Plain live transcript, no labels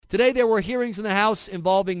Today there were hearings in the House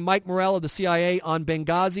involving Mike Morell of the CIA on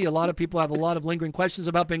Benghazi. A lot of people have a lot of lingering questions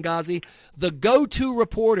about Benghazi. The go-to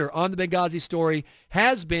reporter on the Benghazi story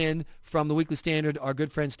has been, from the Weekly Standard, our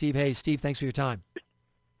good friend Steve Hayes. Steve, thanks for your time.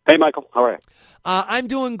 Hey, Michael. How are you? I'm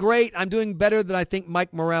doing great. I'm doing better than I think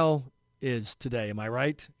Mike Morell is today. Am I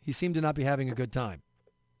right? He seemed to not be having a good time.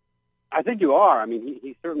 I think you are. I mean,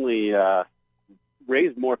 he certainly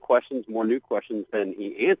raised more questions, more new questions than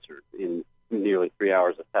he answered in nearly 3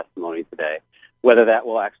 hours of testimony today. Whether that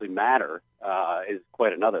will actually matter is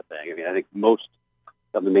quite another thing. I mean, I think most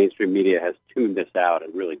of the mainstream media has tuned this out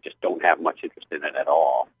and really just don't have much interest in it at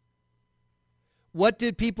all. What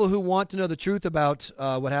did people who want to know the truth about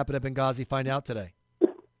what happened at Benghazi find out today?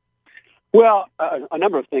 Well, a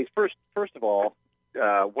number of things. First of all,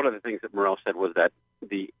 one of the things that Morell said was that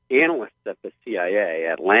the analysts at the CIA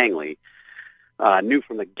at Langley knew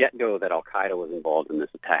from the get-go that Al-Qaeda was involved in this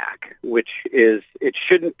attack, which is, it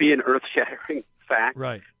shouldn't be an earth-shattering fact.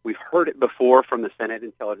 Right. We've heard it before from the Senate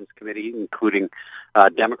Intelligence Committee, including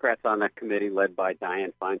Democrats on that committee led by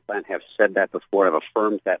Dianne Feinstein have said that before, have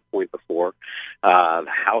affirmed that point before. The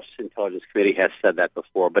House Intelligence Committee has said that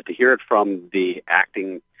before. But to hear it from the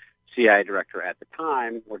acting CIA director at the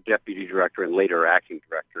time, or deputy director and later acting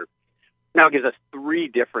director, now gives us three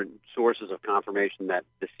different sources of confirmation that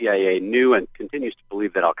the CIA knew and continues to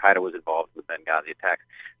believe that Al-Qaeda was involved in the Benghazi attack.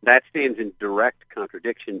 That stands in direct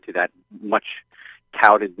contradiction to that much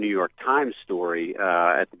touted New York Times story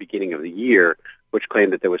at the beginning of the year, which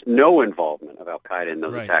claimed that there was no involvement of Al-Qaeda in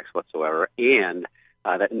those attacks whatsoever, and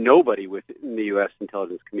that nobody within the U.S.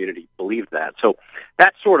 intelligence community believed that. So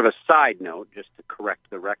that's sort of a side note, just to correct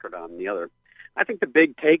the record on the other. I think the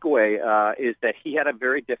big takeaway is that he had a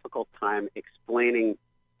very difficult time explaining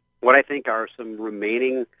what I think are some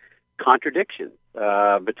remaining contradictions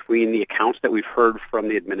between the accounts that we've heard from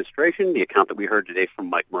the administration, the account that we heard today from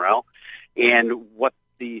Mike Morell, and what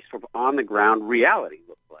the sort of on-the-ground reality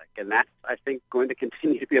looks like. And that's, I think, going to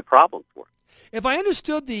continue to be a problem for him. If I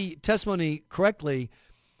understood the testimony correctly,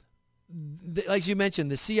 like you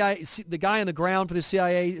mentioned, the guy on the ground for the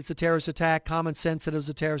CIA, it's a terrorist attack. Common sense said it was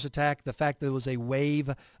a terrorist attack. The fact that it was a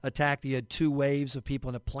wave attack, that you had two waves of people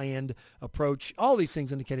in a planned approach, all these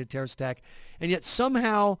things indicated terrorist attack. And yet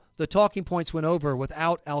somehow the talking points went over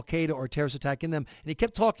without Al-Qaeda or terrorist attack in them. And he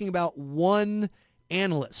kept talking about one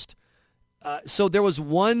analyst. So there was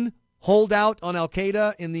one holdout on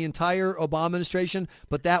Al-Qaeda in the entire Obama administration,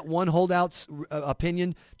 but that one holdout's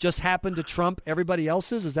opinion just happened to trump everybody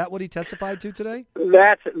else's? Is that what he testified to today?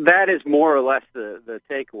 That is more or less the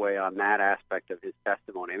takeaway on that aspect of his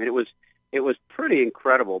testimony. I mean, it was pretty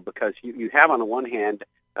incredible because you have on the one hand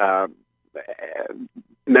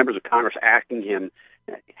members of Congress asking him,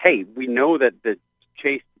 hey, we know that the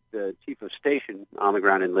chief of station on the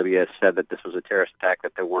ground in Libya said that this was a terrorist attack,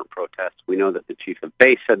 that there weren't protests. We know that the chief of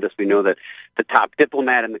base said this. We know that the top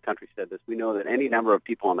diplomat in the country said this. We know that any number of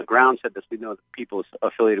people on the ground said this. We know that people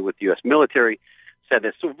affiliated with the U.S. military said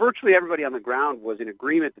this. So virtually everybody on the ground was in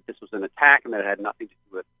agreement that this was an attack and that it had nothing to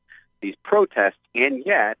do with these protests. And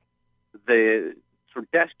yet the sort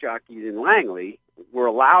of desk jockeys in Langley were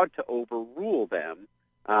allowed to overrule them.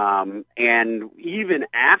 And even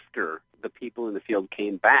after the people in the field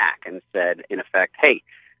came back and said, in effect, hey,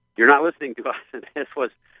 you're not listening to us. This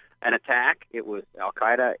was an attack. It was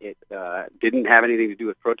Al-Qaeda. It didn't have anything to do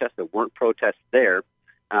with protests. There weren't protests there.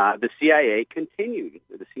 The CIA continued.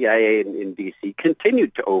 The CIA in D.C.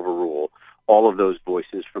 continued to overrule all of those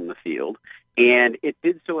voices from the field, and it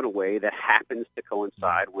did so in a way that happens to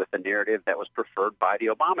coincide with a narrative that was preferred by the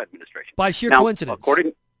Obama administration. By sheer coincidence.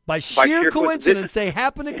 By sheer coincidence, they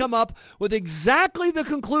happen to come up with exactly the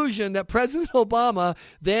conclusion that President Obama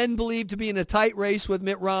then believed to be in a tight race with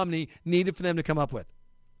Mitt Romney needed for them to come up with.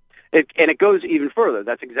 And it goes even further.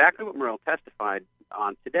 That's exactly what Morell testified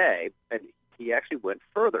on today, and he actually went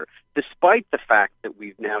further, despite the fact that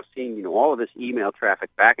we've now seen, all of this email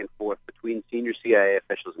traffic back and forth between senior CIA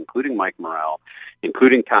officials, including Mike Morell,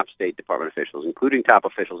 including top State Department officials, including top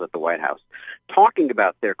officials at the White House, talking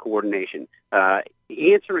about their coordination,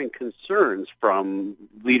 answering concerns from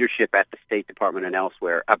leadership at the State Department and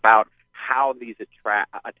elsewhere about how these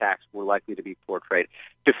attacks were likely to be portrayed.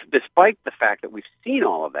 Despite the fact that we've seen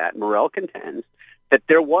all of that, Morell contends that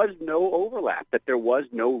there was no overlap, that there was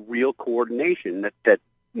no real coordination, that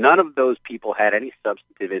none of those people had any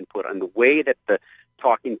substantive input on the way that the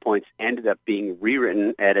talking points ended up being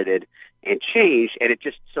rewritten, edited, and changed. And it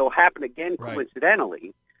just so happened again,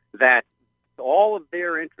 coincidentally, that all of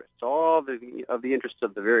their interests, all of the interests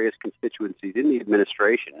of the various constituencies in the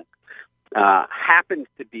administration happened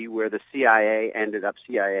to be where the CIA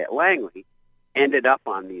at Langley ended up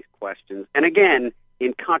on these questions. And again,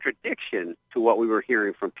 in contradiction to what we were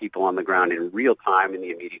hearing from people on the ground in real time in the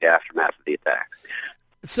immediate aftermath of the attack.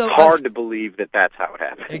 So hard to believe that that's how it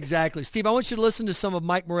happened. Exactly. Steve, I want you to listen to some of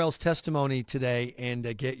Mike Morell's testimony today and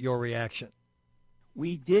get your reaction.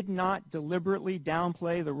 We did not deliberately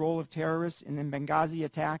downplay the role of terrorists in the Benghazi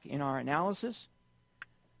attack in our analysis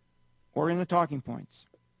or in the talking points.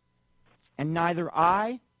 And neither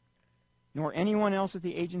I nor anyone else at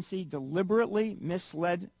the agency deliberately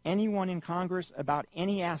misled anyone in Congress about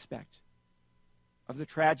any aspect of the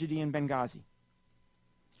tragedy in Benghazi.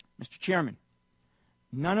 Mr. Chairman,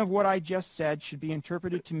 none of what I just said should be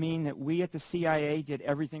interpreted to mean that we at the CIA did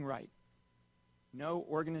everything right. No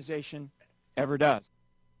organization ever does.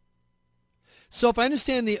 So if I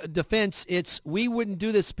understand the defense, it's we wouldn't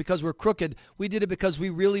do this because we're crooked. We did it because we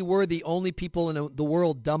really were the only people in the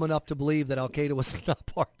world dumb enough to believe that Al-Qaeda was not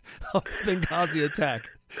part of the Benghazi attack.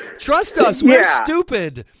 Trust us, we're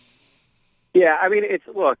stupid. Yeah, I mean,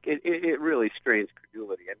 it really strains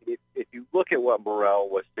credulity. I mean, if you look at what Morell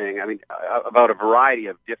was saying, I mean, about a variety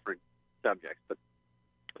of different subjects, but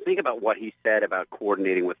think about what he said about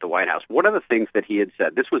coordinating with the White House. One of the things that he had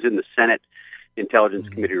said, this was in the Senate Intelligence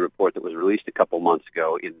Committee report that was released a couple months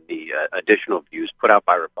ago in the additional views put out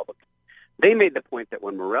by Republicans. They made the point that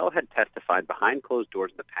when Morell had testified behind closed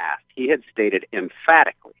doors in the past, he had stated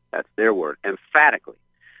emphatically, that's their word, emphatically,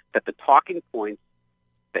 that the talking points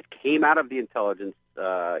that came out of the intelligence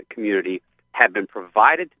community had been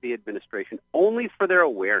provided to the administration only for their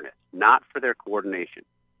awareness, not for their coordination.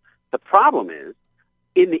 The problem is,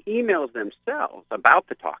 in the emails themselves about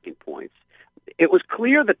the talking points, it was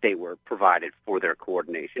clear that they were provided for their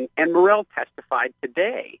coordination, and Morell testified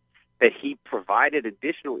today that he provided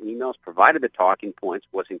additional emails, provided the talking points,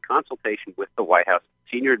 was in consultation with the White House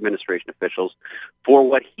senior administration officials for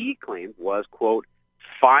what he claimed was, quote,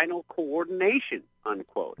 final coordination,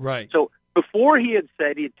 unquote. Right. So before he had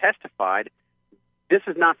testified, this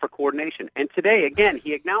is not for coordination. And today, again,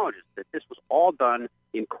 he acknowledges that this was all done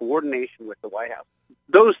in coordination with the White House.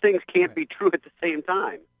 Those things can't be true at the same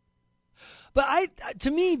time. But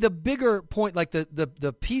to me, the bigger point, like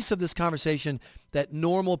the piece of this conversation that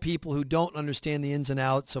normal people who don't understand the ins and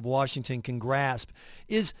outs of Washington can grasp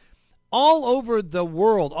is all over the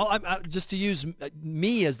world. Just to use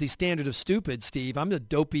me as the standard of stupid, Steve, I'm the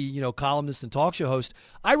dopey, columnist and talk show host.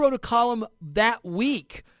 I wrote a column that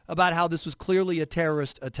week about how this was clearly a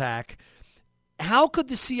terrorist attack. How could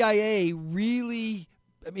the CIA really,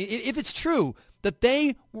 I mean, if it's true that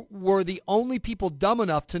they were the only people dumb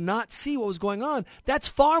enough to not see what was going on, that's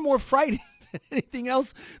far more frightening than anything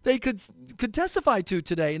else they could testify to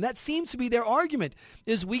today. And that seems to be their argument,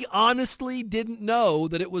 is we honestly didn't know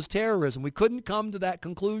that it was terrorism. We couldn't come to that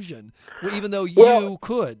conclusion, even though you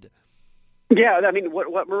could. Yeah, I mean,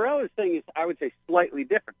 what Morell is saying is, I would say, slightly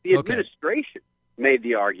different. The administration made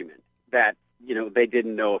the argument that, they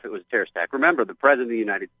didn't know if it was a terrorist attack. Remember, the President of the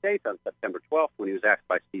United States on September 12th, when he was asked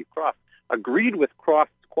by Steve Croft, agreed with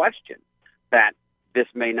Croft's question that this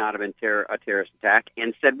may not have been a terrorist attack,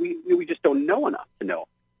 and said we just don't know enough to know.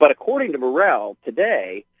 But according to Morell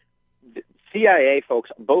today, the CIA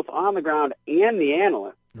folks, both on the ground and the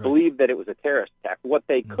analysts, believed that it was a terrorist attack. What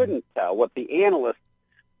they couldn't tell, what the analysts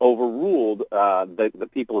overruled the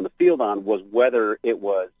people in the field on, was whether it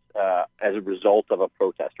was as a result of a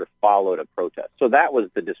protest or followed a protest. So that was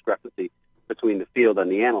the discrepancy between the field and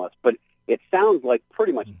the analysts. But it sounds like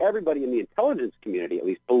pretty much everybody in the intelligence community, at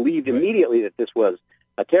least, believed immediately that this was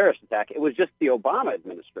a terrorist attack. It was just the Obama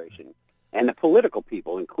administration and the political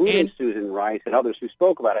people, including Susan Rice and others who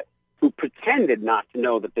spoke about it, who pretended not to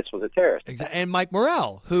know that this was a terrorist attack. And Mike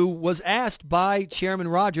Morell, who was asked by Chairman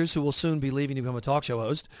Rogers, who will soon be leaving to become a talk show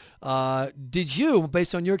host, did you,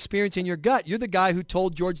 based on your experience in your gut, you're the guy who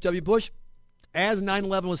told George W. Bush, as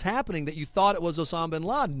 9/11 was happening, that you thought it was Osama bin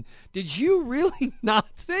Laden. Did you really not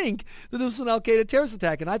think that this was an Al-Qaeda terrorist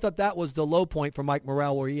attack? And I thought that was the low point for Mike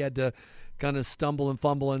Morell, where he had to kind of stumble and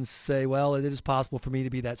fumble and say, well, it is possible for me to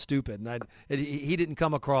be that stupid. And he didn't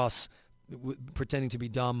come across pretending to be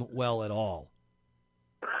dumb well at all.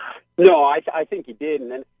 No, I think he did.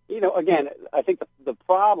 And then, again, I think the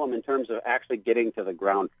problem in terms of actually getting to the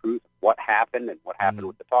ground truth, what happened and what happened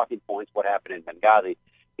with the talking points, what happened in Benghazi,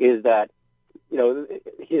 is that,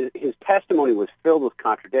 his testimony was filled with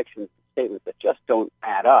contradictions, statements that just don't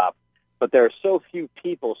add up. But there are so few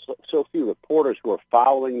people, so few reporters who are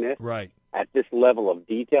following this at this level of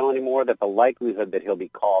detail anymore, that the likelihood that he'll be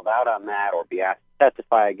called out on that or be asked to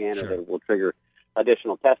testify again or that it will trigger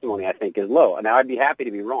additional testimony, I think, is low. And now I'd be happy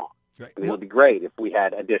to be wrong. Right. I mean, it would be great if we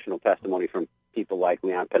had additional testimony from people like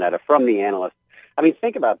Leon Panetta, from the analysts. I mean,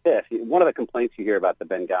 think about this. One of the complaints you hear about the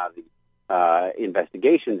Benghazi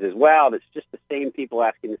investigations is, well, it's just the same people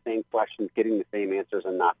asking the same questions, getting the same answers,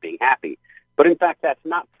 and not being happy. But in fact, that's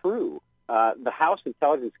not true. The House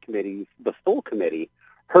Intelligence Committee, the full committee,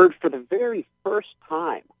 heard for the very first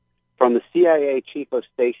time from the CIA chief of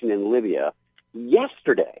station in Libya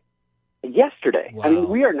yesterday. Wow. I mean,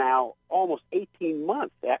 we are now almost 18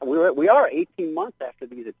 months. We are 18 months after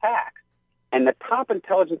these attacks. And the top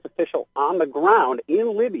intelligence official on the ground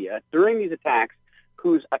in Libya during these attacks,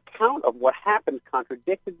 whose account of what happened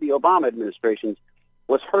contradicted the Obama administration's,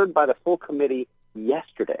 was heard by the full committee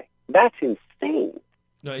yesterday. That's insane.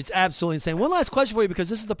 No, it's absolutely insane. One last question for you, because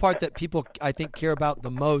this is the part that people, I think, care about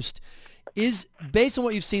the most, is based on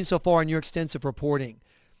what you've seen so far in your extensive reporting,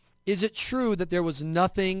 is it true that there was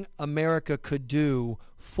nothing America could do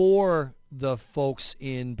for the folks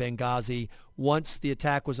in Benghazi once the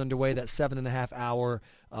attack was underway, that 7.5 hour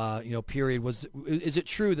period? Is it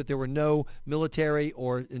true that there were no military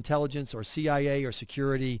or intelligence or CIA or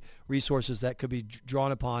security resources that could be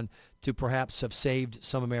drawn upon to perhaps have saved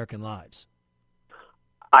some American lives?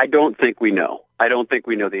 I don't think we know. I don't think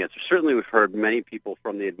we know the answer. Certainly we've heard many people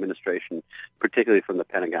from the administration, particularly from the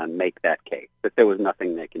Pentagon, make that case, that there was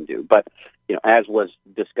nothing they can do. But, as was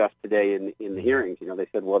discussed today in the hearings, they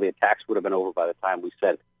said, well, the attacks would have been over by the time we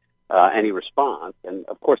sent any response. And,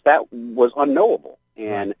 of course, that was unknowable.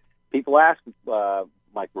 And people asked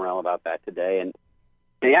Mike Morrell about that today. And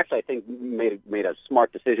he actually, I think, made a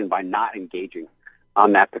smart decision by not engaging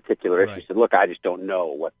on that particular issue. He said, look, I just don't know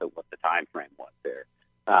what the time frame was there.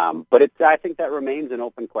 But I think that remains an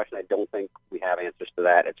open question. I don't think we have answers to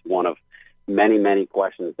that. It's one of many, many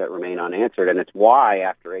questions that remain unanswered, and it's why,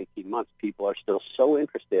 after 18 months, people are still so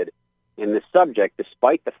interested in this subject,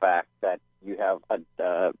 despite the fact that you have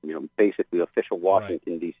basically official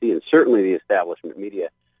Washington, D.C., and certainly the establishment media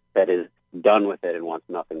that is done with it and wants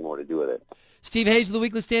nothing more to do with it. Steve Hayes of the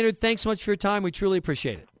Weekly Standard, thanks so much for your time. We truly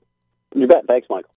appreciate it. You bet. Thanks, Michael.